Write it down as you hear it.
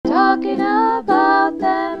talking about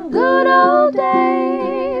them good old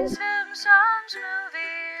days. Film, songs,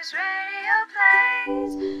 movies, radio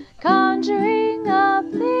plays, conjuring up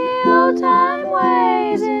the old time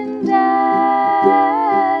ways in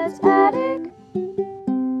Dad's attic.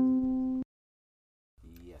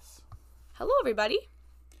 Yes. Hello, everybody.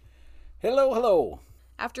 Hello, hello.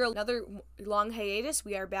 After another long hiatus,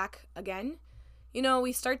 we are back again. You know,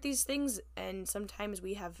 we start these things, and sometimes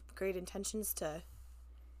we have great intentions to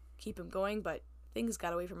keep them going, but things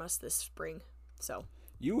got away from us this spring, so.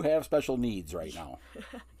 You have special needs right now.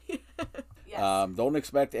 Yes. Don't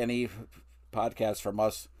expect any podcasts from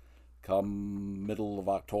us come middle of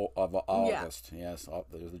August. Yeah. Yes,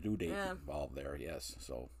 there's a due date involved there, yes.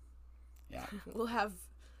 So, yeah. We'll have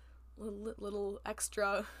little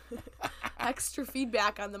extra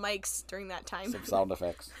feedback on the mics during that time. Some sound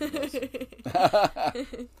effects. Yes.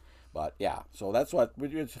 But yeah, so that's what we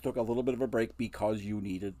just took a little bit of a break because you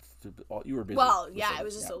needed to. You were busy. Well, yeah, it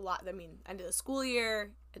was just a lot. I mean, end of the school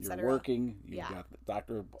year, etc. You're working. You got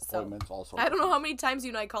doctor appointments also. I don't know how many times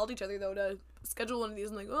you and I called each other though to schedule one of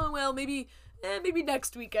these. I'm like, oh well, maybe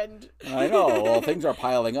next weekend. I know. Well, things are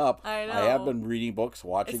piling up. I know. I have been reading books,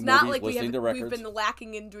 watching it's movies, not like listening to records. We've been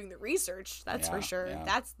lacking in doing the research. That's for sure. Yeah.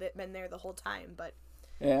 That's been there the whole time. But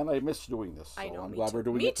and I miss doing this. So I know. I'm glad we're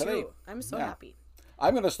doing it today. Me too. I'm so happy.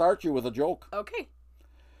 I'm going to start you with a joke. Okay.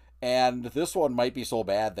 And this one might be so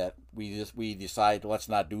bad that we decide let's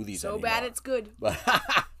not do these anymore. So bad it's good.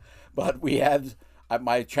 But we had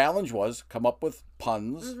my challenge was come up with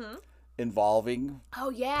puns involving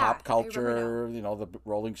pop culture. You know, the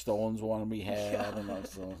Rolling Stones one we had, and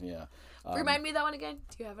also Remind me of that one again.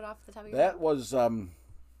 Do you have it off the top of your head? head? That was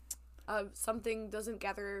something doesn't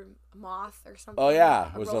gather moth or something. Oh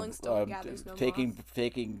yeah, it was Rolling Stone gathers no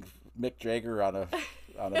taking Mick Jagger on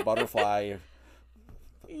a butterfly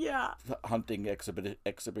hunting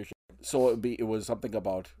exhibition. So it was something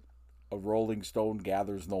about a Rolling Stone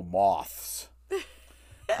gathers no moths.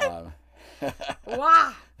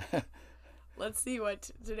 Wow. Let's see what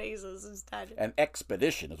today's is instead. An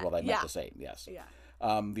expedition is what I meant to say. Yes. Yeah.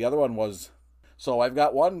 The other one was. So I've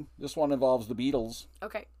got one. This one involves the Beatles.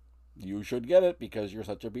 Okay. You should get it because you're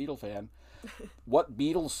such a Beatle fan. What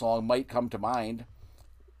Beatles song might come to mind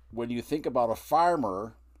when you think about a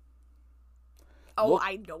farmer?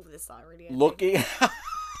 I know this already. Looking.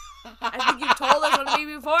 I think you've told us one to me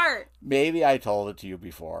before. Maybe I told it to you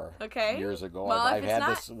before. Okay. Years ago. Well, I've had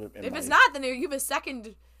not, this. If it's not, then you have a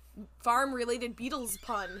second farm-related Beatles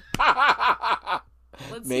pun.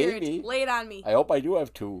 Let's hear it. Lay it on me. I hope I do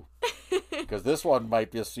have two. Because this one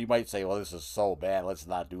you might say, well, this is so bad, let's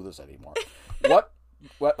not do this anymore. What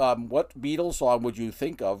Beatles song would you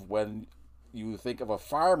think of when you think of a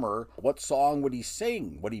farmer? What song would he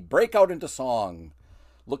sing? Would he break out into song,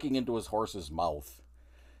 looking into his horse's mouth?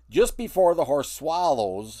 Just before the horse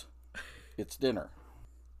swallows, it's dinner.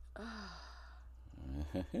 I'm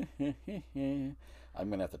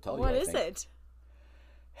going to have to tell you. What is it?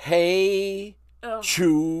 Hey,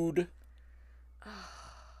 chewed.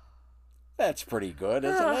 That's pretty good,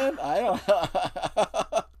 isn't it? I don't.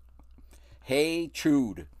 Hey,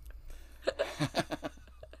 chewed.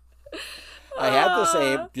 I had to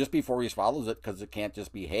say just before he swallows it because it can't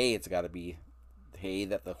just be hay. It's got to be hay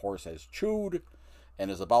that the horse has chewed and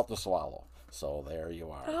is about to swallow. So there you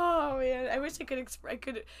are. Oh man, I wish I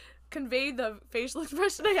could convey the facial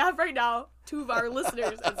expression I have right now to our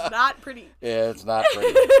listeners. It's not pretty. It's not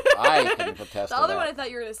pretty. I can attest to The other that. one I thought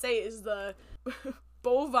you were going to say is the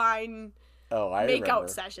bovine makeout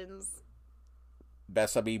sessions.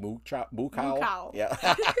 Bessamy Moo Cow. Moo Cow. Yeah.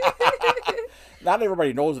 Not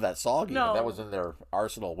everybody knows that song even. No. That was in their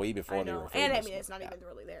arsenal way before they were famous. And I mean, it's not even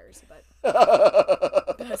really theirs, but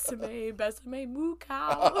Bessamy Moo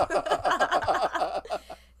Cow.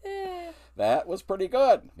 That was pretty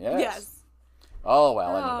good. Yes. Oh,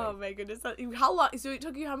 well, anyway. Oh, my goodness. How long? So it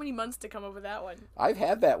took you how many months to come up with that one? I've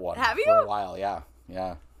had that one. Have you? For a while, yeah.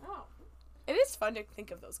 Yeah. Oh. It is fun to think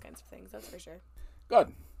of those kinds of things, that's for sure.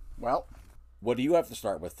 Good. Well, what do you have to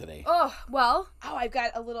start with today? I've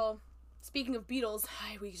got a little... Speaking of Beatles,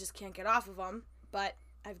 we just can't get off of them, but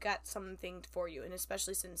I've got something for you, and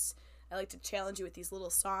especially since I like to challenge you with these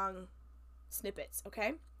little song snippets,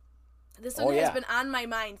 okay? This one has been on my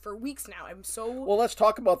mind for weeks now. I'm so... Well, let's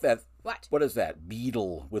talk about that. What? What is that?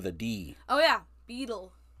 Beetle with a D. Oh, yeah.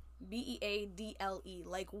 Beatle. Beadle.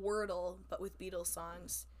 Like Wordle, but with Beatles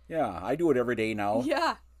songs. Yeah, I do it every day now.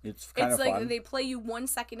 Yeah. It's kind of fun. It's like they play you 1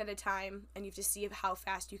 second at a time, and you have to see how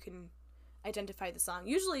fast you can identify the song.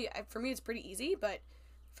 Usually, for me, it's pretty easy, but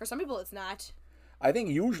for some people, it's not. I think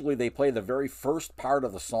usually they play the very first part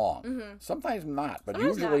of the song. Mm-hmm. Sometimes not, but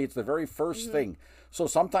Sometimes usually not. it's the very 1st thing. So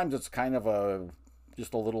sometimes it's kind of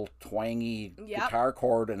just a little twangy guitar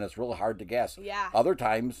chord, and it's really hard to guess. Yeah. Other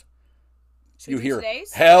times Should you we do hear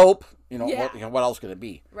today's? help. Yeah. What else could it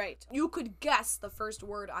be? Right. You could guess the first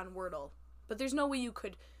word on Wordle, but there's no way you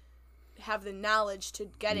could have the knowledge to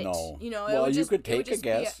get it. No. You know, Well, it would you just, could it would take a just be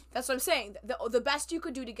guess. That's what I'm saying. The best you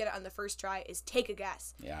could do to get it on the first try is take a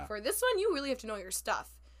guess. Yeah. For this one, you really have to know your stuff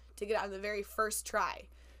to get it on the very first try.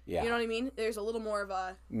 Yeah. You know what I mean? There's a little more of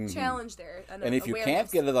a challenge there. And if you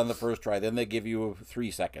can't get it on the first try, then they give you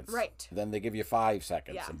 3 seconds. Right. Then they give you 5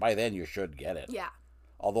 seconds. Yeah. And by then you should get it. Yeah.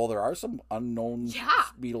 Although there are some unknown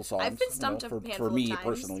Beatles songs. I've been stumped a handful for me of times.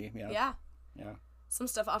 personally. Yeah. Yeah. Some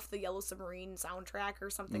stuff off the Yellow Submarine soundtrack or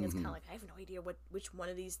something. It's kind of like, I have no idea which one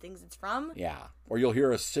of these things it's from. Yeah. Or you'll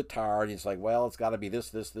hear a sitar and it's like, well, it's got to be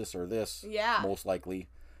this, or this. Yeah. Most likely.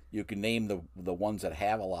 You can name the ones that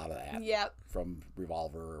have a lot of that. Yep. From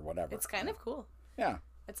Revolver or whatever. It's kind of cool. Yeah.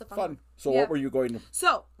 It's a fun Fun. one. So Yeah. what were you going to...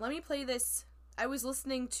 So, let me play this. I was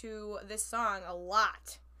listening to this song a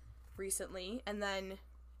lot recently, and then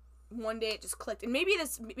one day it just clicked. And maybe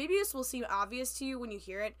this will seem obvious to you when you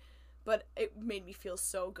hear it, but it made me feel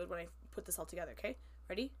so good when I put this all together, okay?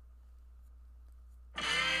 Ready? Do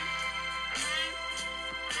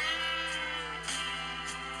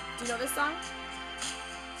you know this song?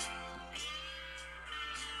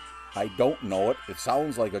 I don't know it. It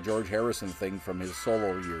sounds like a George Harrison thing from his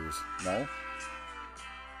solo years. No?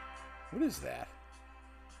 What is that?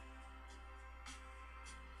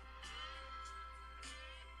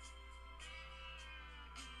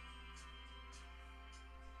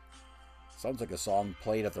 Sounds like a song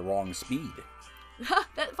played at the wrong speed.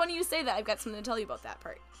 That's funny you say that. I've got something to tell you about that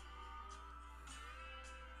part.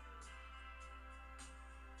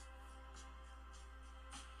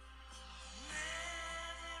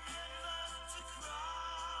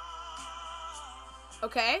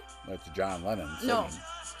 Okay? That's John Lennon singing. No.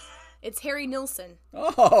 It's Harry Nilsson.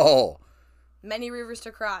 Oh! Many Rivers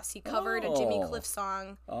to Cross. He covered a Jimmy Cliff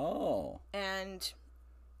song. Oh. And...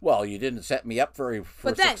 Well, you didn't set me up for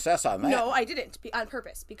success on that. No, I didn't. On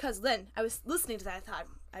purpose. Because then I was listening to that. I thought,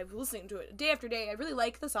 I was listening to it day after day. I really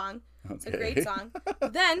like the song. It's a great song.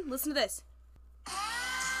 But then, listen to this.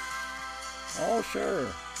 Oh, sure.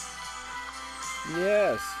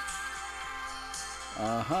 Yes.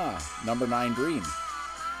 Number 9 Dream.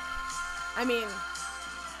 I mean...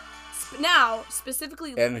 Now,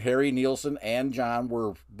 specifically... And Harry Nilsson and John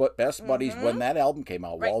were best buddies when that album came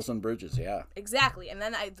out, Right. Walls and Bridges, yeah. Exactly. And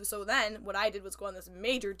then what I did was go on this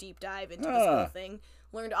major deep dive into this whole thing.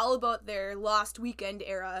 Learned all about their Lost Weekend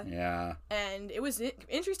era. Yeah. And it was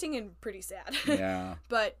interesting and pretty sad. Yeah.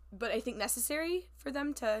 but I think necessary for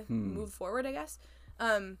them to move forward, I guess.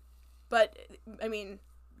 But, I mean...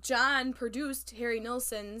 John produced Harry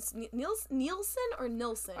Nilsson's... Nilsson or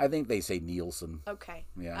Nilsson? I think they say Nilsson. Okay.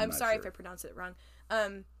 Yeah, I'm not sorry sure. if I pronounced it wrong.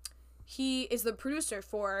 He is the producer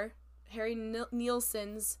for Harry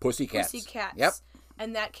Nilsson's Pussycats. Yep.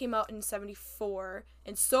 And that came out in 1974.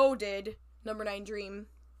 And so did Number 9 Dream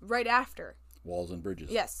right after. Walls and Bridges.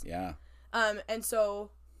 Yes. Yeah. And so...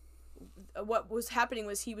 what was happening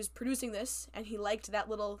was he was producing this and he liked that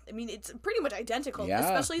little... I mean, it's pretty much identical,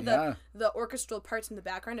 especially the orchestral parts in the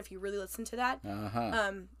background. If you really listen to that,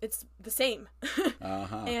 it's the same.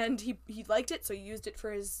 And he liked it, so he used it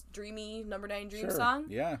for his dreamy Number 9 Dream song.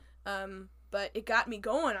 Yeah. But it got me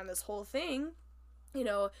going on this whole thing. You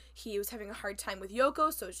know, he was having a hard time with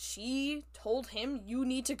Yoko, so she told him, "You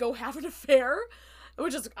need to go have an affair."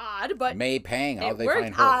 Which is odd, but... May Pang, how'd they worked.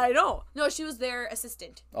 find her? I know. No, she was their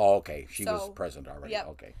assistant. Oh, okay. She was present already. Yep.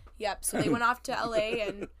 Okay. Yep. So they went off to LA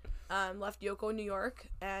and left Yoko in New York.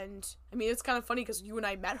 And, I mean, it's kind of funny because you and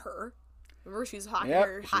I met her. Remember, she was hawking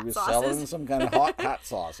her hot she was sauces. selling some kind of hot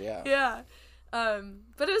sauce, yeah. Yeah.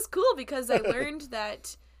 But it was cool because I learned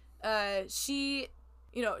that she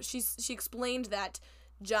explained that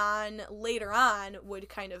John later on would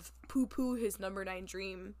kind of poo-poo his Number 9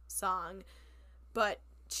 Dream song, but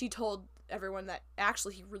she told everyone that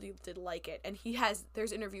actually he really did like it. And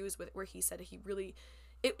there's interviews where he said he really,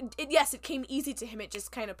 it came easy to him. It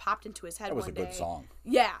just kind of popped into his head one day. That was a good song.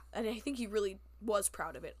 Yeah, and I think he really was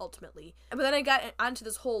proud of it ultimately. But then I got onto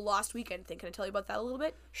this whole Lost Weekend thing. Can I tell you about that a little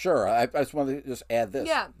bit? Sure. I just wanted to just add this.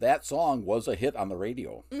 Yeah. That song was a hit on the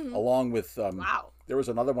radio, along with... Wow. There was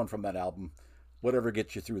another one from that album, Whatever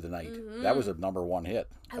Gets You Through the Night. That was a number 1 hit.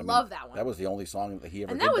 I mean, love that one. That was the only song that he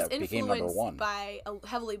ever And did that was that became number 1. influenced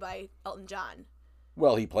heavily by Elton John.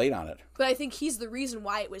 Well, he played on it. But I think he's the reason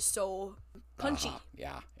why it was so punchy.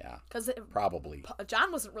 Yeah. Because Probably.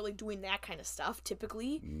 John wasn't really doing that kind of stuff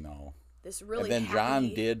typically. No. this really And then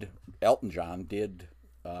happy... Elton John did,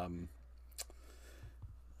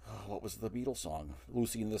 what was the Beatles song?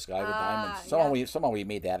 Lucy in the Sky with Diamonds. Somehow we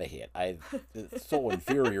made that a hit. It's so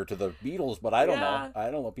inferior to the Beatles, but I don't know. I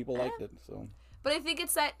don't know. People liked it, so. But I think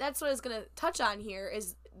that's what I was going to touch on here,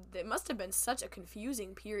 is it must have been such a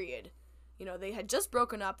confusing period. You know, they had just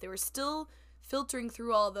broken up. They were still filtering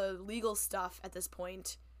through all the legal stuff at this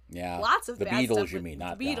point. Yeah. Lots of the bad Beatles, stuff you with mean,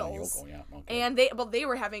 not the Beatles. Yoko, yeah, okay. And they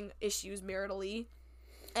were having issues maritally.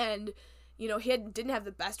 And, you know, he didn't have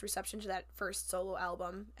the best reception to that first solo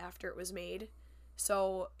album after it was made.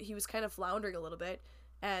 So he was kind of floundering a little bit.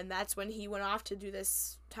 And that's when he went off to do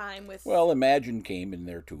this time with... Well, Imagine came in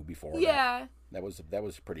there, too, before Yeah. That was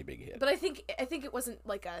a pretty big hit. But I think it wasn't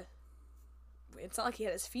like a... It's not like he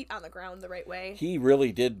had his feet on the ground the right way. He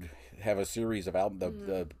really did have a series of albums.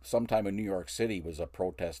 The Sometime in New York City was a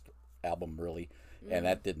protest album, really, and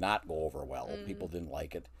that did not go over well. People didn't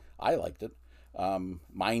like it. I liked it.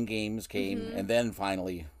 Mind Games came, and then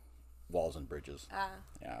finally Walls and Bridges.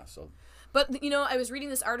 Yeah, so... But, you know, I was reading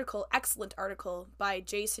this article, excellent article, by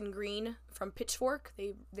Jason Green from Pitchfork.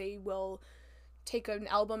 They will take an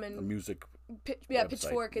album and... A music Yeah, website,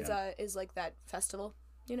 Pitchfork yeah. is like that festival,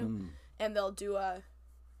 you know? And they'll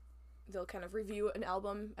kind of review an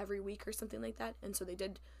album every week or something like that. And so they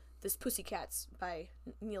did this Pussycats by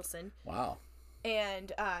Nilsson. Wow.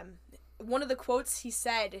 And one of the quotes he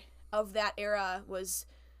said of that era was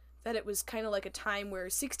that it was kind of like a time where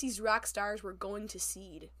 60s rock stars were going to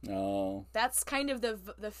seed. Oh. That's kind of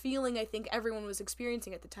the feeling I think everyone was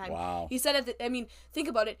experiencing at the time. Wow. He said, think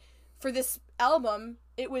about it. For this album,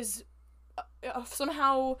 it was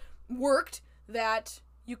somehow worked that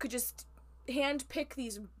you could just hand pick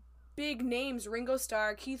these big names: Ringo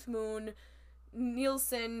Starr, Keith Moon,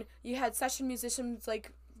 Nilsson. You had session musicians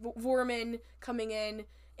like Vorman coming in,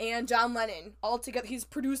 and John Lennon all together. He's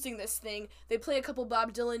producing this thing. They play a couple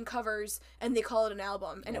Bob Dylan covers, and they call it an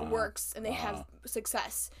album, and it works, and they have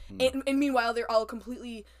success. And meanwhile, they're all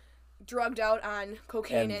completely drugged out on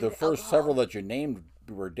cocaine and the first alcohol. several that you named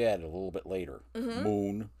were dead a little bit later.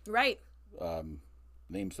 Moon. Right.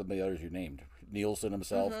 Name some of the others you named. Nilsson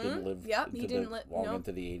himself didn't live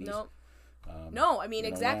into the 80s. Nope. No, I mean,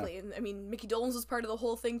 exactly. Yeah. And I mean, Mickey Dolenz was part of the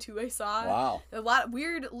whole thing, too, I saw. Wow. A lot of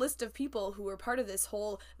weird list of people who were part of this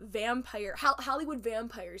whole Hollywood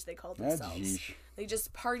vampires, they called themselves. They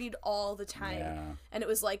just partied all the time. Yeah. And it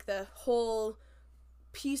was like the whole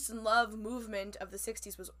peace and love movement of the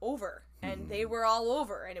 60s was over. And they were all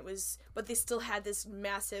over. And but they still had this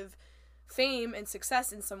massive fame and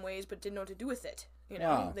success in some ways, but didn't know what to do with it. You know,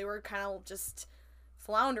 Yeah. They were kind of just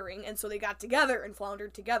floundering, and so they got together and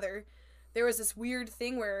floundered together. There was this weird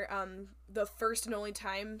thing where the first and only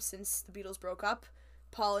time since the Beatles broke up,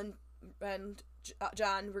 Paul and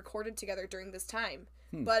John recorded together during this time.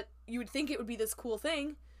 But you would think it would be this cool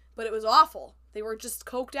thing, but it was awful. They were just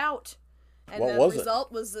coked out. And What the was it?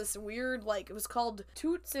 result was this weird, it was called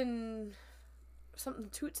Toots and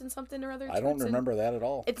something or other. I don't remember that at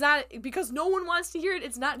all. It's not, because no one wants to hear it,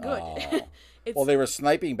 it's not good. Oh. Well, they were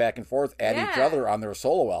sniping back and forth at each other on their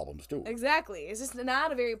solo albums, too. Exactly. It's just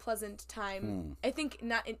not a very pleasant time. I think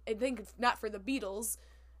not for the Beatles,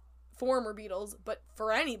 former Beatles, but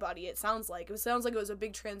for anybody. It sounds like it was a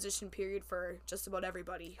big transition period for just about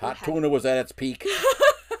everybody. Hot Tuna was at its peak.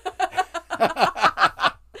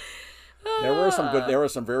 There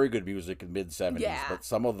was some very good music in mid-70s, but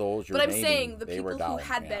some of those you're naming, saying the they people were down.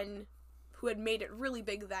 who had made it really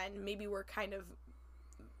big then maybe were kind of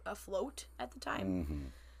afloat at the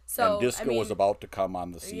time. So and disco was about to come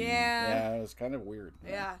on the scene. Yeah, it was kind of weird.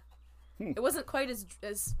 Yeah. It wasn't quite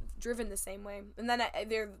as driven the same way. And then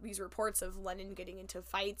there are these reports of Lennon getting into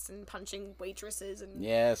fights and punching waitresses and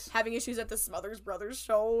having issues at the Smothers Brothers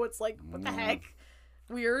show. It's like, what the heck?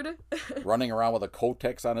 Weird. Running around with a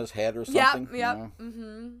Kotex on his head or something. Yep.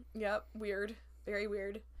 Yep. Weird. Very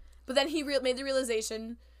weird. But then he made the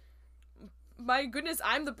realization, my goodness,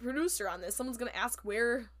 I'm the producer on this. Someone's going to ask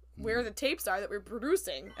where the tapes are that we're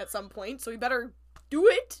producing at some point, so we better do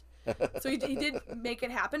it. So he did make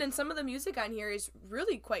it happen, and some of the music on here is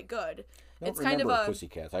really quite good. I don't remember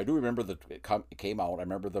Pussycats. I do remember that it came out. I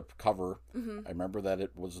remember the cover. I remember that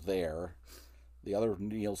it was there. The other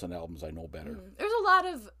Nilsson albums I know better. There's a lot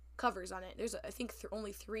of covers on it. There's, I think,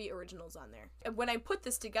 only 3 originals on there. And when I put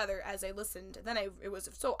this together as I listened, then it was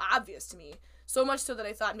so obvious to me. So much so that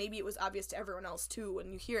I thought maybe it was obvious to everyone else, too, when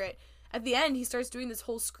you hear it. At the end, he starts doing this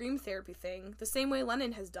whole scream therapy thing, the same way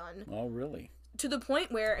Lennon has done. Oh, really? To the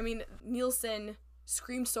point where, Nilsson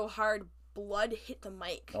screamed so hard, blood hit the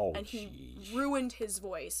mic. Oh, and he ruined his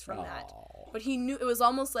voice from that. Oh. But he knew, it was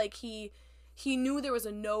almost like he knew there was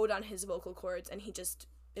a node on his vocal cords, and he just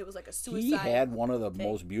it was like a suicide. He had one of the thing.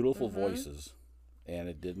 most beautiful voices, and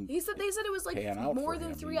it didn't. They said it was like pan out more for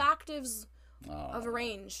than him. 3 octaves Oh, of a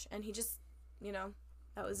range, and he just,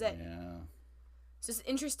 that was it. yeah. It's just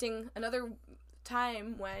interesting. Another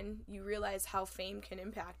time when you realize how fame can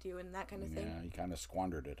impact you and that kind of thing. Yeah, he kind of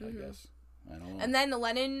squandered it, I guess. I don't know. And then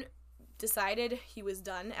Lennon decided he was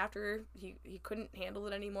done after he couldn't handle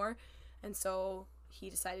it anymore, and so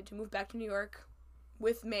he decided to move back to New York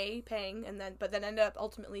with May paying, but then ended up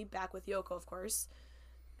ultimately back with Yoko, of course.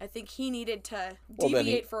 I think he needed to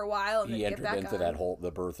deviate for a while and then get back on. He entered into the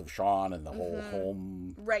birth of Sean and the whole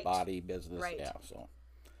home body business. Right. Yeah, so.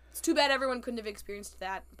 It's too bad everyone couldn't have experienced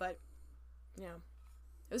that, but, it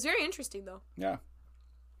was very interesting, though. Yeah.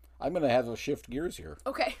 I'm going to have to shift gears here.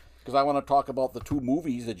 Okay. Because I want to talk about the 2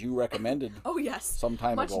 movies that you recommended. Oh, yes. Some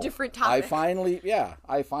time ago. Much different topic.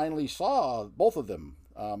 I finally saw both of them.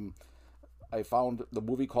 I found the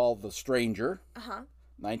movie called The Stranger,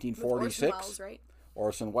 1946. With Orson Welles, right?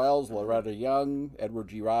 Orson Welles, Loretta Young, Edward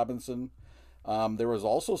G. Robinson. There was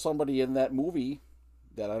also somebody in that movie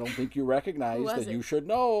that I don't think you recognized that you should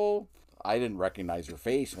know. I didn't recognize her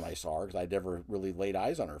face when I saw her because I never really laid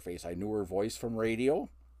eyes on her face. I knew her voice from radio,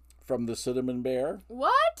 from The Cinnamon Bear.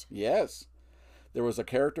 What? Yes. There was a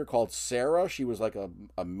character called Sarah. She was like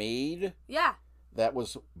a maid. Yeah. That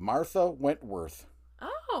was Martha Wentworth.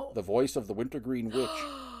 Oh. The voice of the Wintergreen Witch.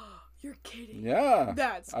 You're kidding. Yeah.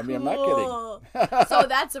 That's cool. I mean, I'm not kidding. So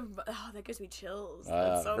that gives me chills.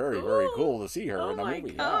 That's so very, cool. very cool to see her in a movie. Oh my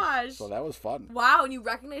gosh. Yeah. So that was fun. Wow, and you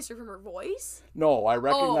recognized her from her voice? No, I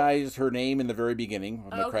recognized her name in the very beginning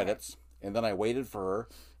of the Okay. credits, and then I waited for her,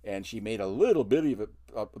 and she made a little bit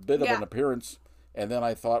of an appearance. And then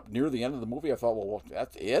I thought, near the end of the movie, I thought, well,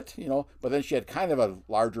 that's it, But then she had kind of a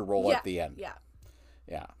larger role at the end. Yeah.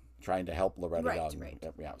 Yeah, trying to help Loretta Young. Right.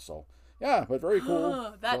 Yeah, so, yeah, but very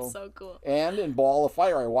cool. That's so cool. And in Ball of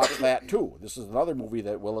Fire, I watched that too. This is another movie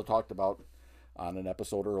that Willa talked about on an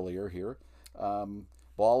episode earlier here.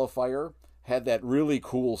 Ball of Fire had that really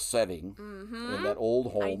cool setting in that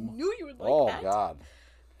old home. I knew you would like that. Oh, God.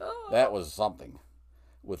 That was something.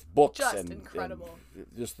 With books Just incredible. And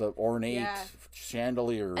just the ornate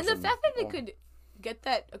chandeliers. And the fact that they could get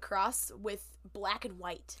that across with black and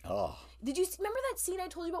white. Oh. Did you remember that scene I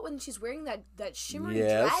told you about when she's wearing that shimmery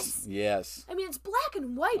Yes, dress? yes. I mean, it's black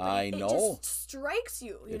and white, but I know. it just strikes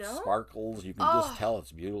you, It know? sparkles. You can just tell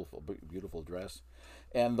it's beautiful, beautiful dress.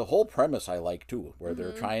 And the whole premise I like, too, where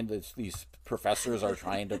they're trying to, these professors are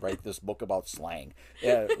trying to write this book about slang.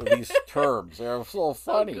 Yeah, these terms. They're so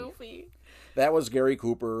funny. So goofy. That was Gary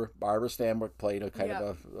Cooper. Barbara Stanwyck played a kind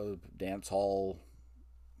of a dance hall,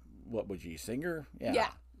 what would you, singer? Yeah.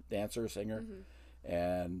 Dancer, singer.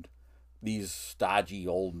 And these stodgy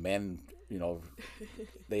old men,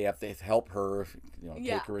 they have to help her,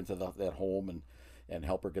 take her into that home and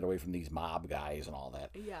help her get away from these mob guys and all that.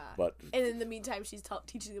 Yeah. But and in the meantime, she's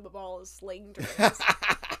teaching them about all the slang terms.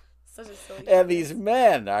 Such a silly. And these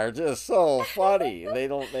men are just so funny. They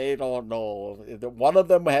don't know. One of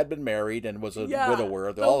them had been married and was a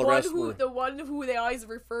widower. All the rest were the one who they always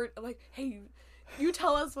referred like, hey, you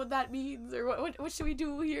tell us what that means, or what should we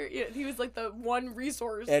do here? He was like the one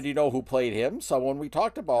resource. And you know who played him? Someone we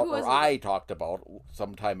talked about, or I talked about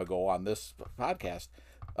some time ago on this podcast.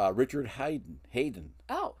 Richard Hayden.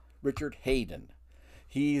 Oh. Richard Hayden.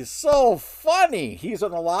 He's so funny. He's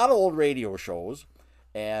on a lot of old radio shows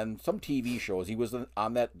and some TV shows. He was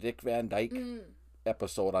on that Dick Van Dyke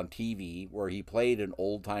episode on TV where he played an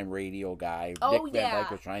old-time radio guy. Oh, Dick Van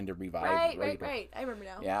Dyke was trying to revive radio. Right. I remember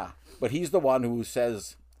now. Yeah. But he's the one who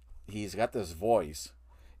says he's got this voice,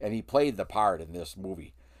 and he played the part in this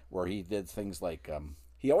movie where he did things like,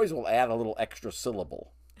 he always will add a little extra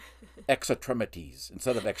syllable. Extremities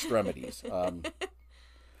instead of extremities.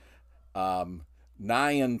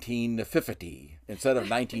 1950 instead of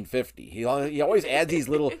 1950. He always adds these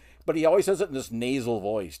little, but he always says it in this nasal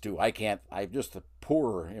voice too. I'm just a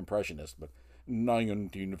poor impressionist, but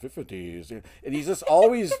 1950s, and he's just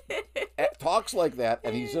always talks like that,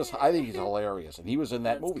 and I think he's hilarious, and he was in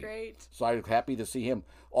that movie. Great. So I'm happy to see him.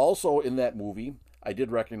 Also in that movie, I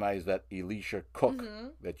did recognize that Elisha Cook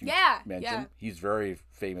that you mentioned. Yeah. He's very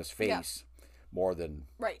famous face more than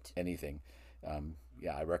anything.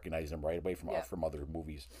 I recognized him right away from other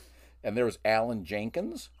movies. And there was Alan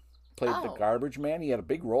Jenkins, played the garbage man. He had a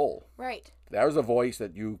big role. Right. That was a voice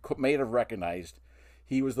that you may have recognized.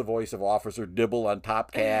 He was the voice of Officer Dibble on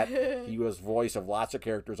Top Cat. He was voice of lots of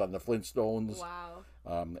characters on the Flintstones. Wow.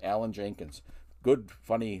 Alan Jenkins. Good,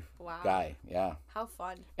 funny guy. Yeah. How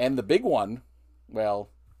fun. And the big one, well,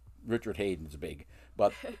 Richard Hayden's big,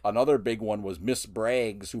 but another big one was Miss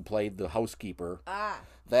Braggs, who played the housekeeper.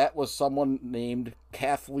 that was someone named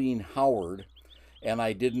Kathleen Howard, and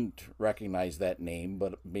I didn't recognize that name,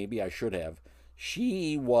 but maybe I should have.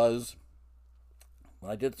 She was,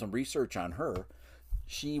 when I did some research on her,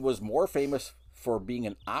 she was more famous for being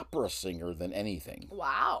an opera singer than anything.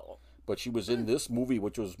 Wow. But she was in this movie,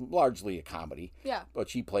 which was largely a comedy. Yeah. But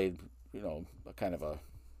she played,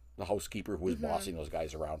 the housekeeper who was bossing those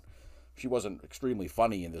guys around. She wasn't extremely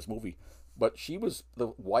funny in this movie, but she was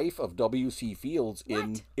the wife of W.C. Fields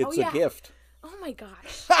in It's a Gift. Oh my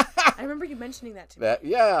gosh. I remember you mentioning that to me.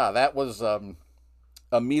 That was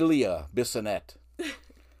Amelia Bissonnette.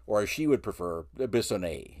 Or as she would prefer,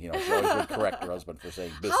 Bissonnet. She always would correct her husband for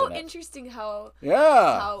saying Bissonnette. How interesting how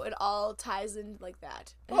it all ties in like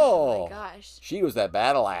that. Oh my gosh. She was that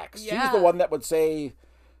battle axe. Yeah. She's the one that would say,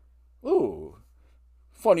 "Ooh,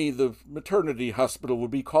 funny the maternity hospital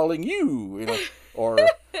would be calling you," or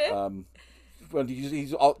when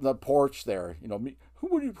he's out on the porch there,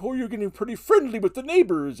 who are you getting pretty friendly with the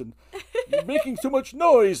neighbors and you're making so much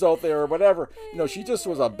noise out there or whatever. She just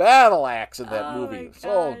was a battle axe in that movie.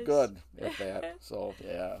 So good at that. So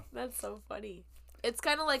yeah. That's so funny. It's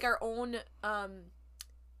kind of like our own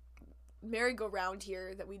merry-go-round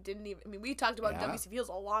here that we didn't even... I mean, we talked about W.C. Fields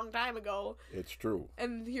a long time ago. It's true.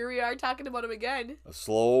 And here we are talking about him again. A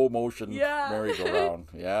slow motion merry-go-round.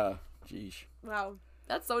 Yeah. Jeez. Wow.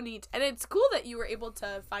 That's so neat. And it's cool that you were able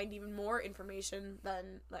to find even more information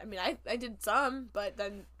than... I mean, I did some, but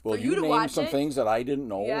then for you to watch it... Well, you named some things that I didn't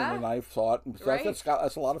know, and I thought... Right?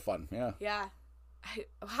 That's a lot of fun, yeah. Yeah.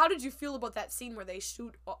 How did you feel about that scene where they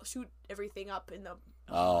shoot everything up in the...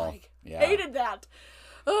 yeah. Hated that.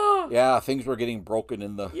 Oh. Yeah, things were getting broken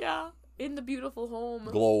in the... Yeah, in the beautiful home.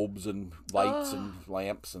 Globes and lights and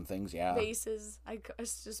lamps and things, yeah. Vases.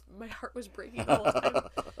 It's just, my heart was breaking the whole time.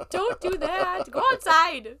 Don't do that. Go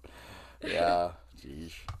outside. Yeah,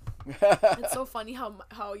 jeez. It's so funny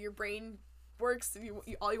how your brain works.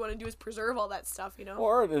 All you want to do is preserve all that stuff,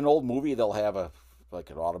 Or in an old movie, they'll have an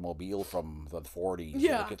automobile from the 40s.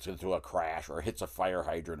 Yeah. And it gets into a crash or hits a fire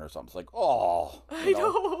hydrant or something. It's like, oh. I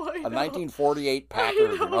know. A 1948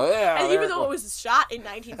 Packard. Yeah, and even though it was shot in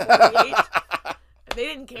 1948, they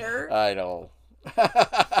didn't care. I know.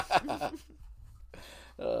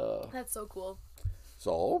 That's so cool.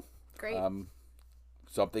 So. Great.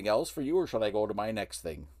 Something else for you, or should I go to my next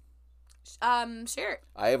thing? Sure.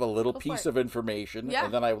 I have a little piece of information,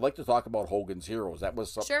 and then I would like to talk about Hogan's Heroes. That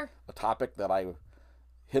was a topic that I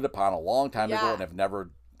hit upon a long time ago and have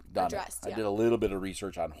never done it. I did a little bit of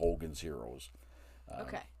research on Hogan's Heroes.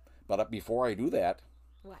 Okay. But before I do that,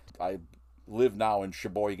 what? I live now in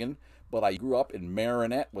Sheboygan, but I grew up in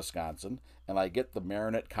Marinette, Wisconsin, and I get the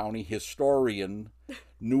Marinette County Historian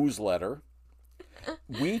newsletter.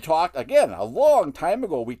 We talked, again, a long time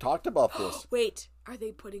ago, we talked about this. Wait, are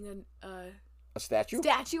they putting a statue?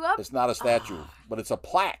 Statue up? It's not a statue, but it's a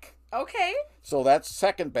plaque. Okay. So that's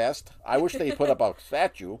second best. I wish they put up a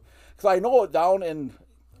statue. Because I know down in,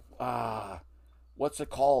 what's it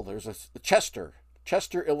called? There's Chester.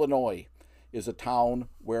 Chester, Illinois is a town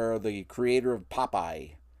where the creator of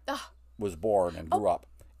Popeye was born and grew up.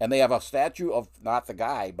 And they have a statue of, not the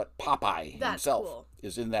guy, but Popeye himself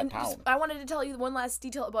is in that town. I wanted to tell you one last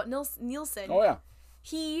detail about Nilsson. Oh, yeah.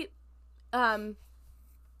 He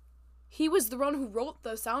was the one who wrote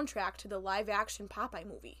the soundtrack to the live-action Popeye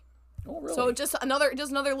movie. Oh, really? So just another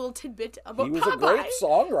little tidbit about Popeye. He was a great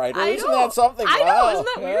songwriter. Isn't know. that something? I know. Isn't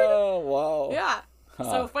that weird? Oh, wow. Yeah.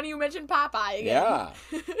 So funny you mentioned Popeye again. Yeah.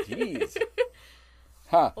 Jeez.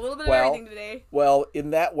 Huh. A little bit of everything today. Well, in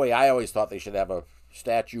that way, I always thought they should have a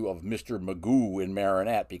statue of Mr. Magoo in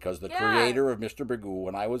Marinette, because the creator of Mr. Magoo,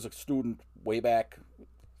 when I was a student way back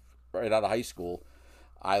right out of high school,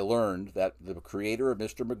 I learned that the creator of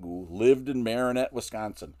Mr. Magoo lived in Marinette,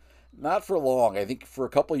 Wisconsin. Not for long. I think for a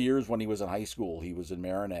couple of years when he was in high school, he was in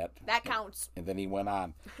Marinette. That counts. And then he went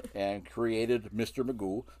on and created Mr.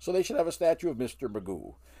 Magoo. So they should have a statue of Mr.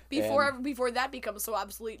 Magoo. Before that becomes so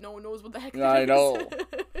obsolete, no one knows what the heck it is. I know.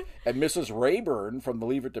 And Mrs. Rayburn from the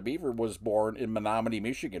Leave It to Beaver was born in Menominee,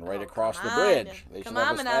 Michigan, right across the bridge. They should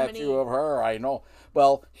have a statue of her. I know.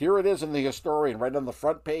 Well, here it is in the Historian, right on the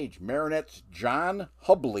front page. Marinette's John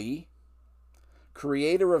Hubley,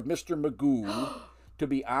 creator of Mr. Magoo, to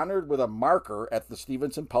be honored with a marker at the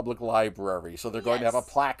Stevenson Public Library. So they're going to have a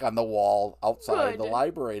plaque on the wall outside the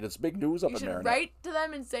library. And it's big news up in Marinette. Write to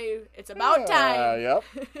them and say, it's about time. Yep.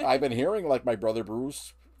 I've been hearing, like, my brother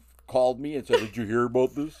Bruce called me and said, did you hear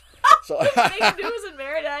about this? So big news in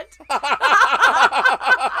Marinette.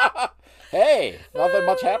 Hey, nothing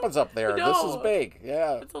much happens up there. No. This is big.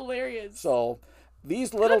 Yeah. It's hilarious. So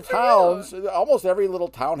these little towns, almost every little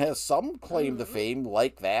town has some claim to fame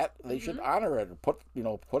like that. They should honor it, or put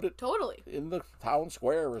it Totally in the town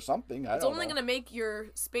square or something. It's only going to make your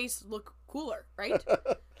space look cooler, right?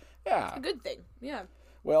 Yeah, it's a good thing. Yeah.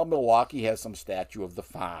 Well, Milwaukee has some statue of the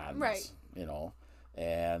Fonz, right?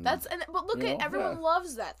 And but look at everyone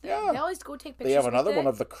loves that thing. Yeah. They always go take pictures. They have another with one it.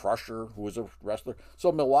 of the Crusher, who was a wrestler.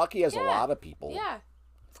 So Milwaukee has a lot of people. Yeah,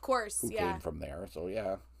 of course. Who came from there? So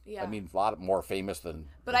yeah. Yeah. I mean, a lot more famous than.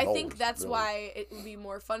 But I think that's why it would be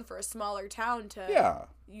more fun for a smaller town to. Yeah.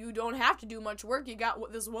 You don't have to do much work. You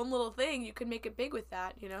got this one little thing. You can make it big with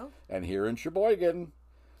that. And here in Sheboygan,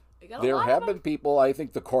 got there have been people. I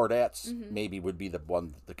think the Cordettes maybe would be the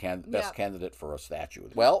best candidate for a statue.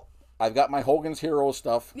 Well, I've got my Hogan's Hero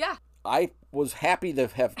stuff. Yeah. I was happy to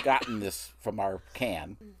have gotten this from our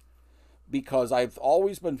can because I've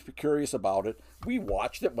always been curious about it. We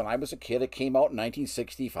watched it when I was a kid. It came out in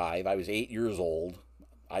 1965. I was 8 years old.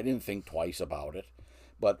 I didn't think twice about it.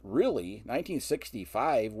 But really,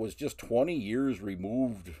 1965 was just 20 years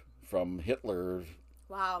removed from Hitler,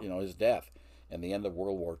 his death and the end of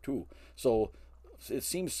World War II. So it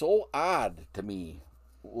seems so odd to me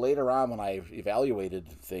later on when I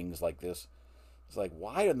evaluated things like this. It's like,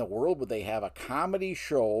 why in the world would they have a comedy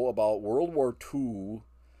show about World War II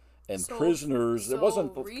and prisoners? It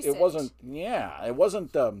wasn't.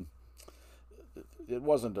 It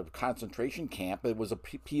wasn't a concentration camp. It was a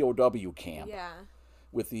POW camp. Yeah.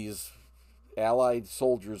 With these Allied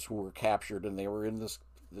soldiers who were captured, and they were in this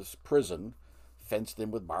prison, fenced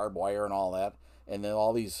in with barbed wire and all that, and then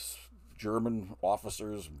all these German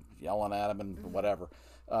officers yelling at them and whatever.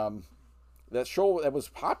 That show, that was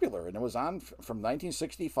popular, and it was on from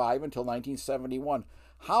 1965 until 1971.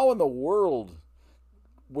 How in the world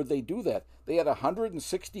would they do that? They had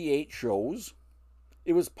 168 shows.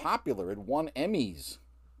 It was popular. It won Emmys.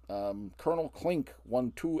 Colonel Klink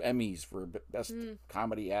won 2 Emmys for Best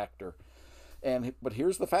Comedy Actor. But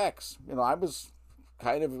here's the facts. I was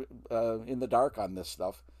kind of in the dark on this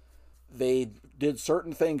stuff. They did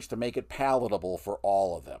certain things to make it palatable for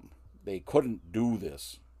all of them. They couldn't do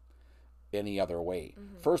this any other way.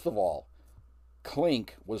 First of all,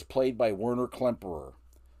 Klink was played by Werner Klemperer.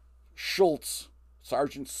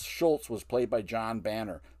 Sergeant Schultz was played by John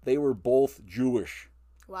Banner. They were both Jewish.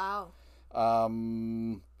 Wow.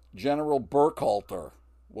 General Burkhalter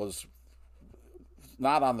was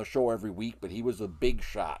not on the show every week, but he was a big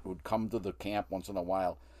shot who would come to the camp once in a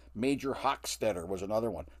while. Major Hochstetter was another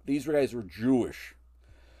one. These guys were Jewish.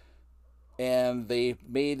 And they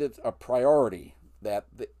made it a priority that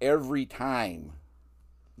every time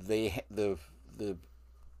the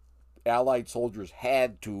Allied soldiers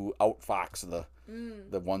had to outfox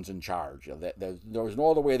the ones in charge. There was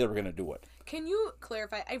no other way they were going to do it. Can you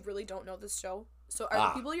clarify? I really don't know this show. So are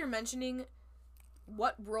the people you're mentioning,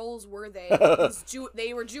 what roles were they?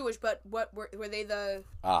 They were Jewish, but what were they the...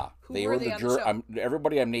 They were the show?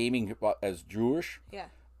 Everybody I'm naming as Jewish. Yeah.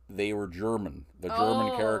 They were German,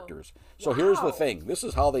 German characters. So here's the thing. This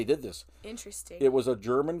is how they did this. Interesting. It was a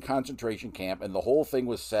German concentration camp, and the whole thing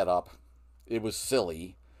was set up. It was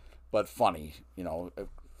silly, but funny.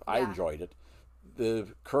 I enjoyed it. The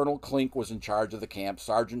Colonel Klink was in charge of the camp.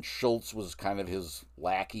 Sergeant Schultz was kind of his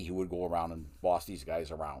lackey who would go around and boss these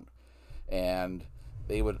guys around. And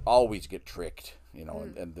they would always get tricked,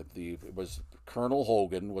 and it was Colonel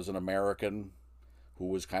Hogan was an American who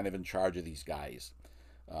was kind of in charge of these guys.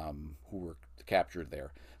 Who were captured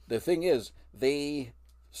there. The thing is, they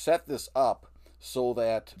set this up so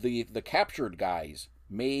that the captured guys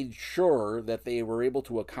made sure that they were able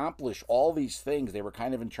to accomplish all these things. They were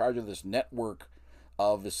kind of in charge of this network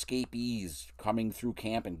of escapees coming through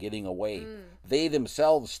camp and getting away. They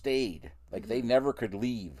themselves stayed. They never could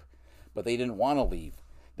leave, but they didn't want to leave.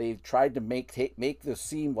 They tried to make this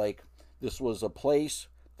seem like this was a place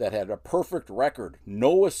that had a perfect record,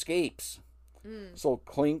 no escapes. So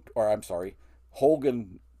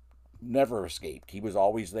Hogan never escaped. He was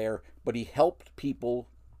always there, but he helped people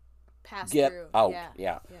get out.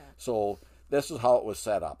 Yeah. So this is how it was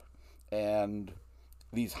set up. And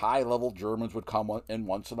these high-level Germans would come in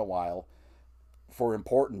once in a while for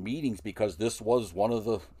important meetings because this was one of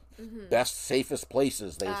the best, safest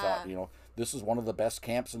places. They thought, this is one of the best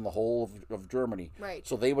camps in the whole of Germany. Right.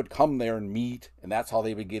 So they would come there and meet, and that's how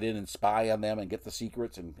they would get in and spy on them and get the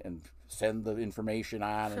secrets and send the information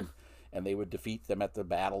on, and they would defeat them at the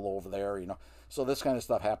battle over there, So this kind of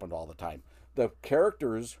stuff happened all the time. The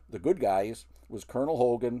characters, the good guys, was Colonel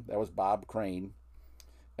Hogan, that was Bob Crane,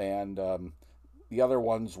 and the other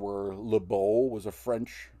ones were LeBeau, was a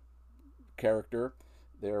French character.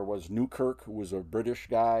 There was Newkirk, who was a British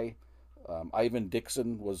guy. Ivan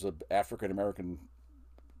Dixon was an African-American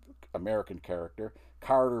American character.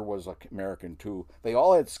 Carter was American too. They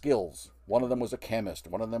all had skills. One of them was a chemist.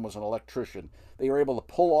 One of them was an electrician. They were able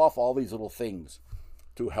to pull off all these little things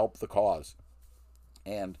to help the cause.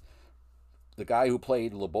 And the guy who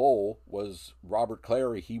played LeBeau was Robert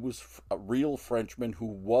Clary. He was a real Frenchman who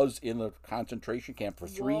was in a concentration camp for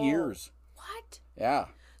 3 years. What? Yeah.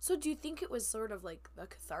 So do you think it was sort of like a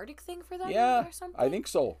cathartic thing for them Yeah, or something? I think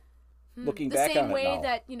so. Looking the back same on it way now.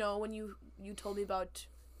 that, you know, when you told me about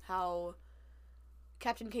how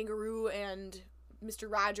Captain Kangaroo and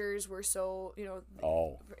Mr. Rogers were so, you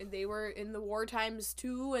know, they were in the war times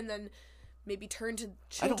too, and then maybe turned to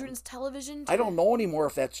children's television. I don't know anymore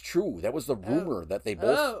if that's true. That was the rumor that they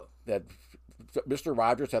both that Mr.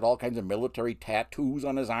 Rogers had all kinds of military tattoos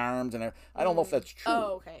on his arms, and I don't know if that's true.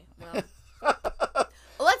 Oh, okay. Well,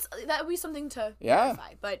 that would be something to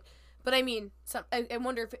verify. But I mean, I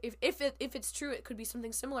wonder if it's true, it could be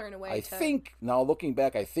something similar in a way. I think now looking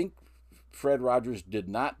back, I think Fred Rogers did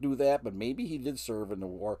not do that, but maybe he did serve in the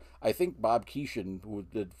war. I think Bob Keeshan, who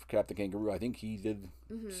did Captain Kangaroo, I think he did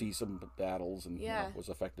see some battles and was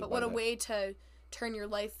affected. But by what a that. way to turn your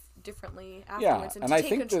life differently afterwards, and to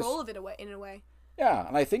take control of it in a way. Yeah,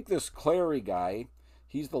 and I think this Clary guy,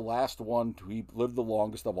 he's the last one. He lived the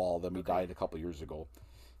longest of all of them. He died a couple years ago.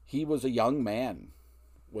 He was a young man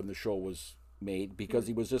when the show was made because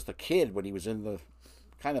he was just a kid when he was in the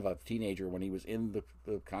kind of a teenager when he was in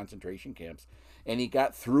the concentration camps, and he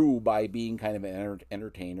got through by being kind of an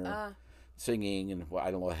entertainer, singing, and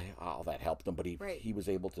I don't know how that helped him, but he was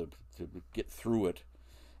able to get through it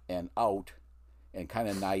and out, and kind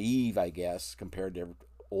of naive, I guess, compared to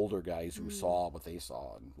older guys who saw what they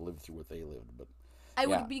saw and lived through what they lived. But I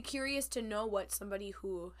would be curious to know what somebody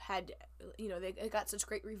who had, you know, they got such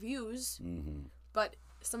great reviews, but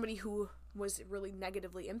somebody who was really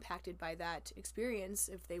negatively impacted by that experience,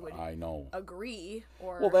 if they would agree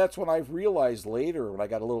or... Well, that's when I've realized later, when I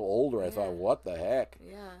got a little older, I thought, what the heck?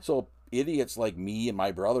 Yeah. So idiots like me and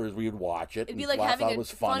my brothers, we would watch it. It'd be and like having it a was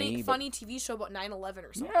funny TV show about 9/11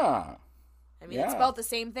 or something. Yeah. I mean, it's about the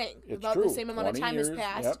same thing. It's about true. the same amount of time has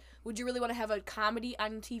passed. Yep. Would you really want to have a comedy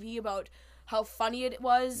on TV about how funny it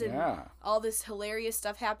was and all this hilarious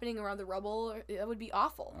stuff happening around the rubble? That would be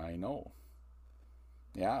awful. I know.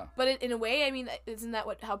 Yeah. But in a way, I mean, isn't that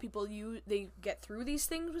how people they get through these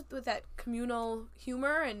things with that communal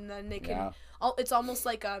humor, and then they can... It's almost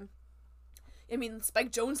like I mean,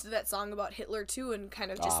 Spike Jonze did that song about Hitler too, and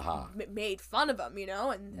kind of just made fun of him, you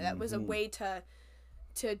know, and that was a way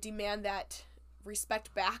to demand that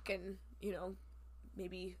respect back, and, you know,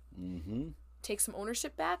 maybe take some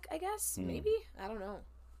ownership back, I guess. Maybe, I don't know.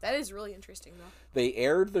 That is really interesting, though. They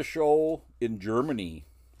aired the show in Germany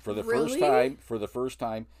for the first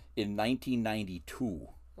time in 1992.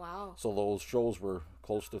 Wow. So those shows were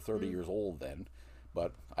close to 30 years old then,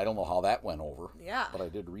 but I don't know how that went over. Yeah. But I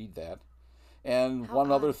did read that. And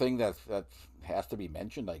one other thing that has to be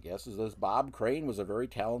mentioned, I guess, is this Bob Crane was a very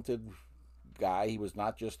talented guy. He was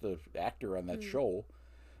not just an actor on that show,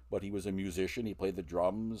 but he was a musician. He played the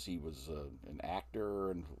drums. He was an actor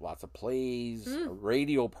in lots of plays, a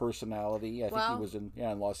radio personality. I think he was in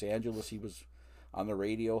Los Angeles. He was on the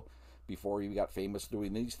radio before he got famous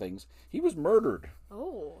doing these things. He was murdered.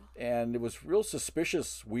 Oh. And it was real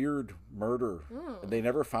suspicious, weird murder. And they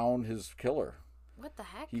never found his killer. What the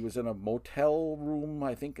heck? He was in a motel room,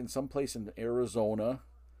 I think, in some place in Arizona,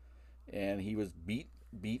 and he was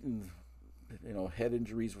beaten, you know, head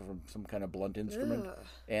injuries from some kind of blunt instrument. Ugh.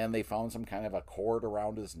 And they found some kind of a cord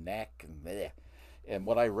around his neck, and bleh. And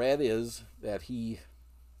what I read is that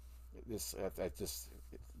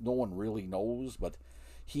no one really knows, but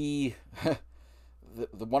he,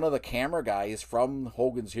 one of the camera guys from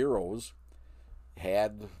Hogan's Heroes,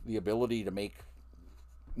 had the ability to make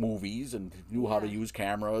movies and knew how to use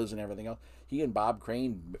cameras and everything else. He and Bob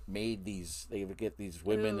Crane made these. They would get these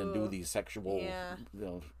women and do these sexual,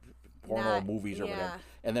 porno movies or whatever.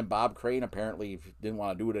 And then Bob Crane apparently didn't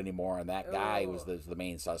want to do it anymore, and that guy was the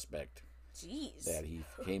main suspect. Jeez. That he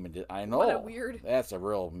came and did. I know. What a weird. That's a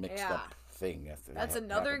real mixed up thing. That's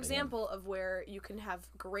another example of where you can have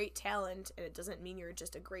great talent, and it doesn't mean you're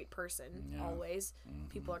just a great person. Always,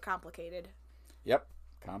 people are complicated. Yep,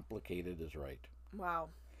 complicated is right. Wow.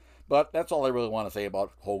 But that's all I really want to say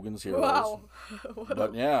about Hogan's Heroes. Wow.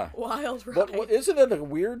 Wild ride. But isn't it a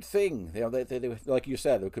weird thing? You know, they, like you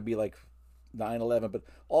said, it could be like 9/11, but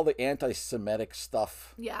all the anti-Semitic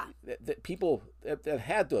stuff. Yeah. That people, that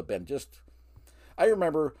had to have been just... I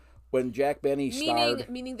remember when Jack Benny starred...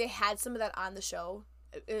 Meaning they had some of that on the show?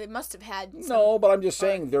 It must have had some... No, but I'm just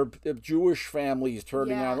saying, they're Jewish families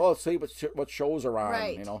turning on, let's see what shows are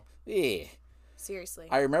on, you know. Yeah. Seriously.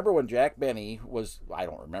 I remember when Jack Benny was, I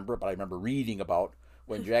don't remember, but I remember reading about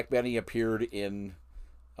when Jack Benny appeared in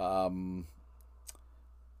To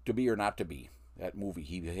Be or Not to Be, that movie.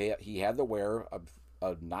 He had to wear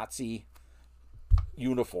a Nazi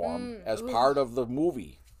uniform as part of the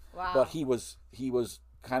movie. Wow. But he was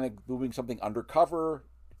kind of doing something undercover,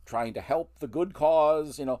 trying to help the good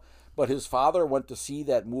cause, you know. But his father went to see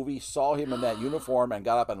that movie, saw him in that uniform, and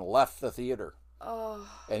got up and left the theater. Oh.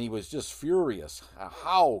 And he was just furious.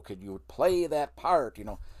 How could you play that part, you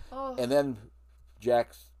know? Oh. And then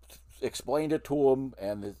Jack explained it to him,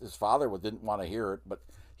 and his father didn't want to hear it, but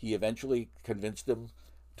he eventually convinced him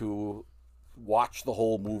to watch the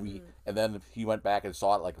whole movie, and then he went back and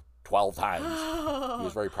saw it like 12 times. He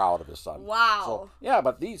was very proud of his son. Wow. So, yeah,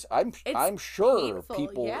 but these, I'm sure painful.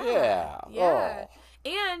 people, Yeah. Oh.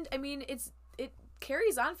 And I mean, it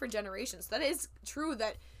carries on for generations. That is true.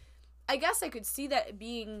 That I guess I could see that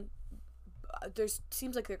being.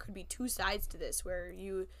 Seems like there could be two sides to this, where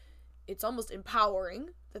it's almost empowering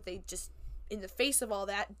that they just, in the face of all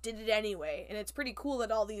that, did it anyway, and it's pretty cool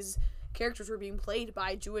that all these characters were being played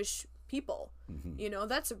by Jewish people. Mm-hmm. You know,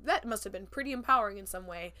 that must have been pretty empowering in some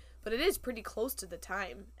way, but it is pretty close to the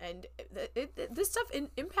time, and this stuff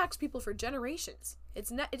impacts people for generations. It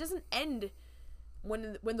doesn't end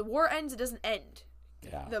when the war ends. It doesn't end.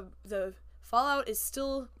 Yeah. The fallout is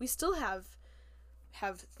still, we still have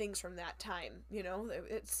things from that time. You know,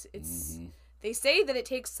 it's. Mm-hmm. They say that it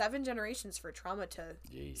takes 7 generations for trauma to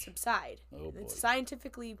subside. Oh, boy. It's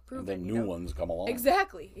scientifically proven. And then new ones come along.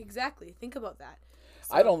 Exactly. Think about that.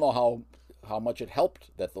 So, I don't know how much it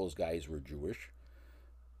helped that those guys were Jewish,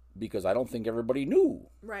 because I don't think everybody knew.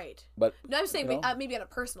 Right. But no, I'm saying maybe on a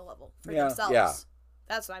personal level for themselves. Yeah.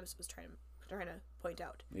 That's what I was trying to point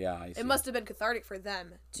out. Yeah, I see. It must have been cathartic for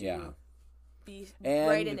them to be and,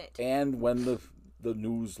 right in it. And when the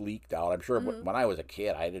news leaked out, I'm sure when I was a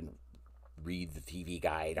kid, I didn't read the TV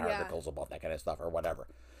guide articles about that kind of stuff or whatever.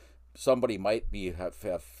 Somebody might have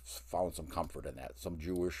found some comfort in that. Some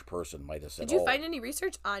Jewish person might have said, Did you find any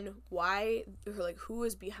research on why, or like who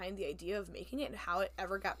was behind the idea of making it and how it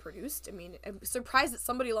ever got produced? I mean, I'm surprised that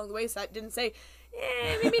somebody along the way didn't say,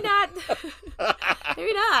 maybe not.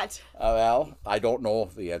 Maybe not. Well, I don't know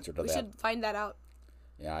the answer to that. We should find that out.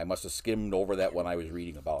 Yeah, I must have skimmed over that when I was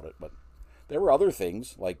reading about it. But there were other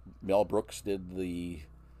things, like Mel Brooks did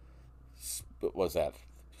was that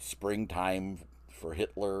Springtime for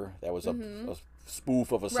Hitler? That was a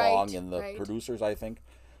spoof of a song in the Producers, I think.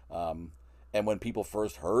 And when people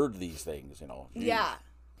first heard these things, you know. Geez. Yeah.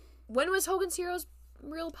 When was Hogan's Heroes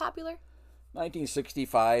real popular?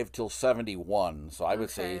 1965 till 71. So I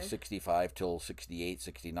would say 65 till 68,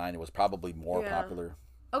 69. It was probably more popular.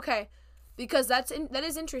 Okay. Because that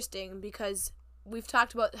is interesting, because we've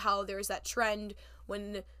talked about how there's that trend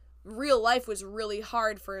when real life was really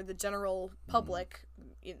hard for the general public,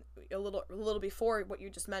 a little before what you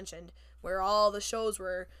just mentioned, where all the shows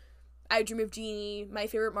were I Dream of Jeannie, My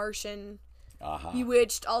Favorite Martian,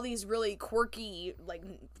 Bewitched, all these really quirky, like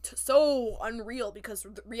so unreal, because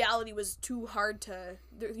reality was too hard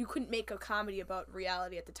you couldn't make a comedy about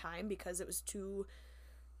reality at the time because it was too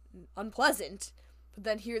unpleasant. But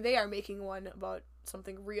then here they are making one about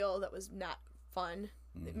something real that was not fun.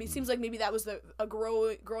 It seems like maybe that was a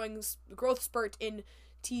growth spurt in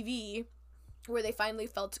TV, where they finally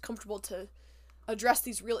felt comfortable to address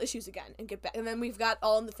these real issues again and get back. And then we've got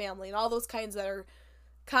All in the Family and all those kinds that are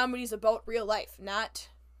comedies about real life, not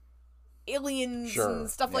aliens and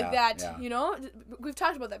stuff like that. Yeah. You know, we've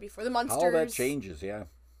talked about that before. The Munsters. How that changes, yeah.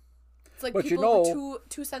 It's like people were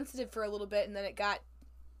too sensitive for a little bit, and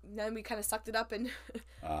then we kind of sucked it up and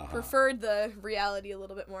preferred the reality a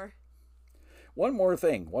little bit more. One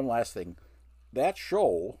last thing. That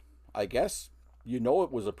show, I guess, it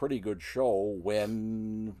was a pretty good show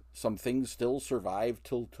when some things still survive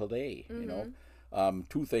till today, you know.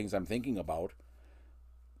 2 things I'm thinking about.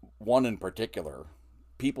 One in particular,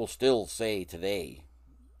 people still say today,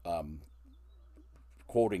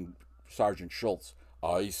 quoting Sergeant Schultz,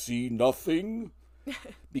 "I see nothing."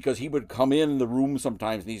 Because he would come in the room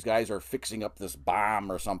sometimes, and these guys are fixing up this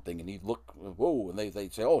bomb or something, and he'd look, whoa, and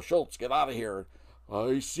they'd say, "Oh, Schultz, get out of here.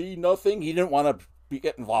 I see nothing." He didn't want to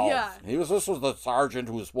get involved. Yeah. This was the sergeant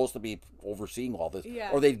who was supposed to be overseeing all this.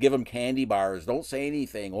 Yeah. Or they'd give him candy bars. "Don't say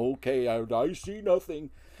anything." "Okay, I see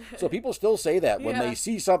nothing." So people still say that when they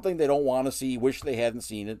see something they don't want to see, wish they hadn't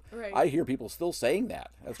seen it. Right. I hear people still saying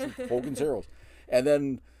that. That's from Hogan's Heroes. And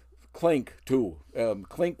then Klink, too.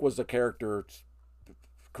 Klink was a character,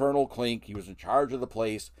 Colonel Klink. He was in charge of the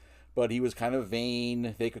place, but he was kind of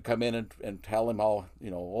vain. They could come in and tell him how,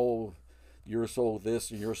 you're so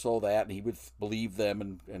this and you're so that, and he would believe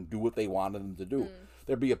them and do what they wanted him to do.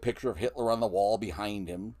 There'd be a picture of Hitler on the wall behind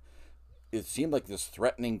him. It seemed like this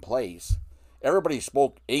threatening place. Everybody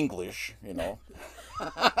spoke English, you know.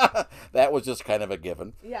 That was just kind of a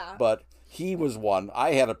given. Yeah. But he was one.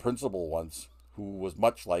 I had a principal once who was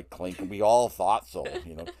much like Klink, and we all thought so,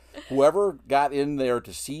 you know. Whoever got in there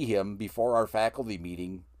to see him before our faculty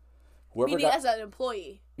meeting, Meaning as an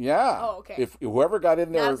employee. Yeah. Oh, okay. If whoever got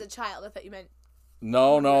in there... Not as a child. I thought you meant...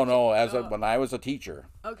 No. When I was a teacher.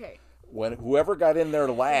 Okay. When whoever got in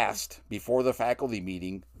there last before the faculty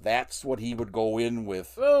meeting, that's what he would go in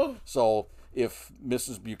with. Oh. So if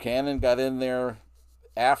Mrs. Buchanan got in there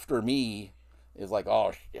after me, it's like,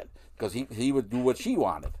 oh shit, because he would do what she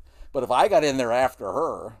wanted. But if I got in there after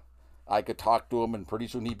her, I could talk to him, and pretty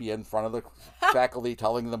soon he'd be in front of the faculty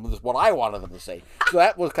telling them what I wanted them to say. So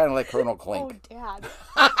that was kind of like Colonel Klink. Oh, Dad.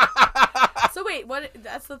 So wait, what?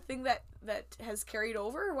 That's the thing that has carried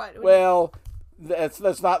over? Or what? Well,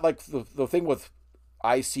 that's not like the thing with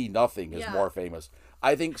I See Nothing is more famous.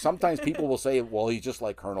 I think sometimes people will say, well, he's just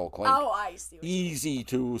like Colonel Klink. Oh, I see. Easy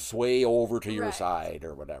to sway over to your side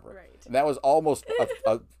or whatever. Right. And that was almost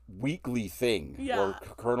a weekly thing where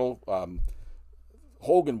Colonel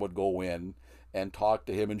Hogan would go in and talk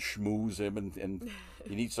to him and schmooze him, and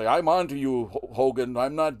he'd say, I'm on to you, Hogan.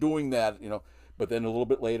 I'm not doing that, you know. But then a little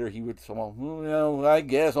bit later, he would say, well, I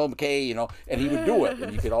guess, okay, you know, and he would do it.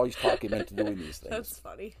 And you could always talk him into doing these things. That's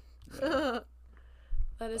funny. Yeah.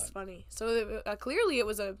 That is funny. So clearly it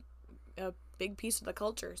was a big piece of the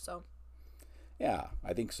culture, so. Yeah,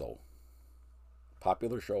 I think so.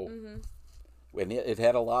 Popular show. Mm-hmm. And it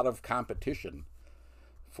had a lot of competition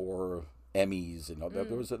for Emmys. You know, that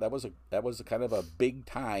was a kind of a big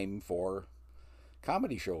time for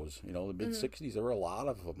comedy shows. You know, the mid-'60s, there were a lot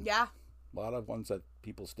of them. Yeah. A lot of ones that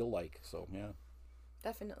people still like, so yeah.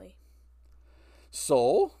 Definitely.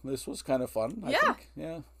 So, this was kind of fun, I think.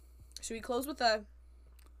 Yeah. Should we close with a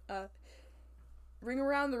ring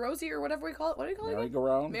around the rosy or whatever we call it? What do we call it?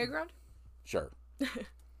 Merry-go-round? Merry-go-round? Sure.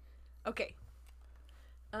 Okay.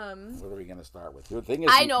 What are we going to start with? The thing is,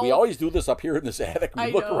 I know. we always do this up here in this attic.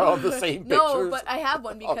 We look around the same pictures. No, but I have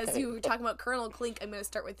one because you were talking about Colonel Klink. I'm going to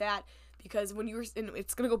start with that because when you were, and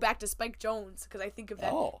it's going to go back to Spike Jones because I think of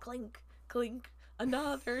that clink, clink,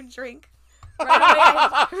 another drink. Right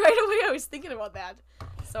away, I was thinking about that.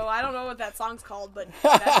 So I don't know what that song's called, but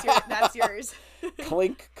that's yours.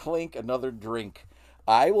 Klink, clink, another drink.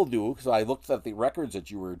 I will do, because I looked at the records that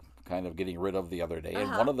you were kind of getting rid of the other day, and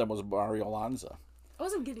one of them was Mario Lanza. I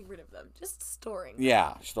wasn't getting rid of them, just storing them.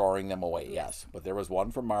 Yeah, storing them away, yes. But there was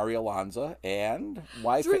one from Mario Lanza, and...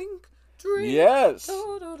 Drink. Yes!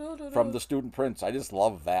 Do, do, do, do, do. From the Student Prince. I just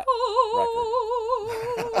love that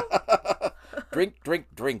record.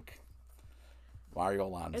 Drink. Mario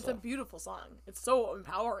Lanza. It's a beautiful song. It's so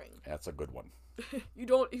empowering. That's a good one.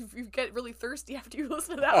 If you get really thirsty after you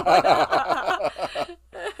listen to that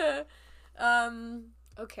one.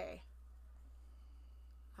 Okay.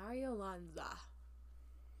 Mario Lanza.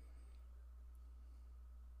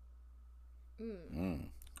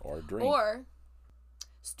 Or drink. Or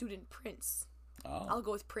Student Prince. Oh. I'll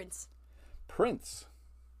go with Prince. Prince.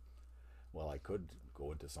 Well, I could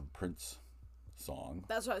go into some Prince song.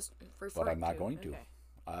 That's what I was referring to. But I'm not going to. Okay.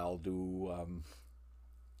 I'll do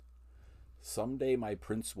Someday My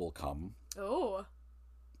Prince Will Come. Oh.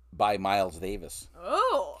 By Miles Davis.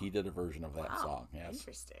 Oh. He did a version of that song. Yes.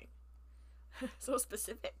 Interesting. So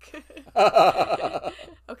specific.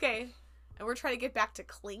 Okay. And we're trying to get back to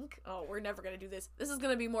Klink. Oh, we're never going to do this. This is going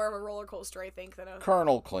to be more of a roller coaster, I think, than a...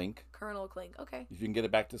 Colonel Klink. Colonel Klink. Okay. If you can get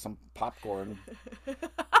it back to some popcorn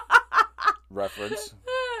reference.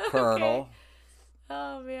 Colonel. Okay.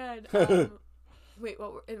 Oh, man. Wait,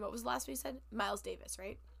 what was the last one you said? Miles Davis,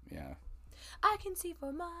 right? Yeah. I can see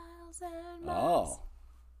for miles and miles. Oh.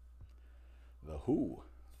 The Who.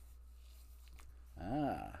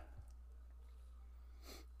 Ah.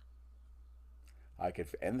 I could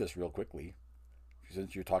end this real quickly.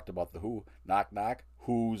 Since you talked about The Who. Knock, knock.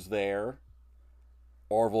 Who's there?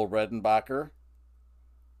 Orville Redenbacher.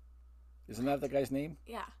 Isn't that the guy's name?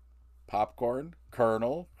 Yeah. Popcorn.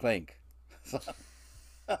 Colonel Klink.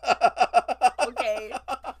 Okay.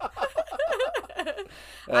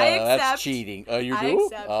 I accept. That's cheating. Oh, you do?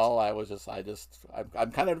 Accept. Oh,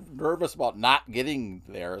 I'm kind of nervous about not getting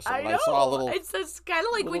there. So I when know. I saw a little... It's kind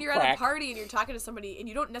of like when you're crack. at a party and you're talking to somebody and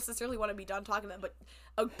you don't necessarily want to be done talking to them, but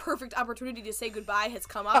a perfect opportunity to say goodbye has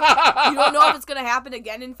come up. You don't know if it's going to happen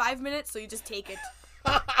again in 5 minutes, so you just take it.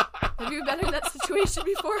 Have you been in that situation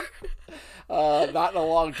before? Not in a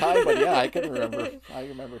long time, but yeah, I can remember. I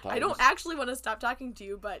remember times. I don't actually want to stop talking to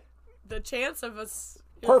you, but the chance of us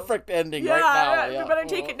perfect ending right now. Yeah, we better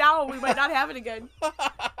take it now. We might not have it again.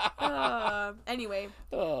 Anyway,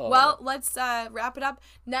 well, let's wrap it up.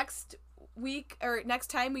 Next week, or next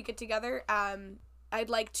time we get together, I'd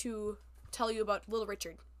like to tell you about Little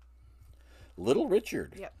Richard. Little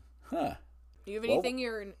Richard? Yep. Huh. Do you have anything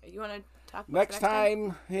you want to talk about next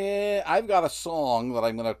time? Yeah, I've got a song that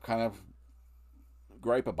I'm going to kind of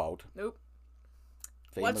gripe about. Nope.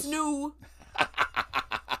 Famous. What's new?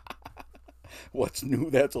 What's new?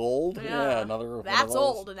 That's old. Yeah, another. That's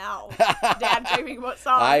old now. Dad griping about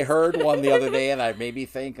songs. I heard one the other day, and I made me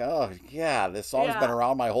think, oh yeah, this song's been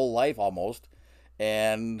around my whole life almost,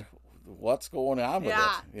 and what's going on with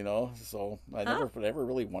it? You know, so I never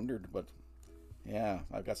really wondered, but yeah,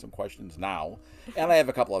 I've got some questions now, and I have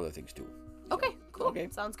a couple other things too. Okay, cool. Okay,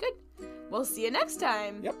 sounds good. We'll see you next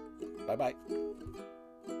time. Yep. Bye bye.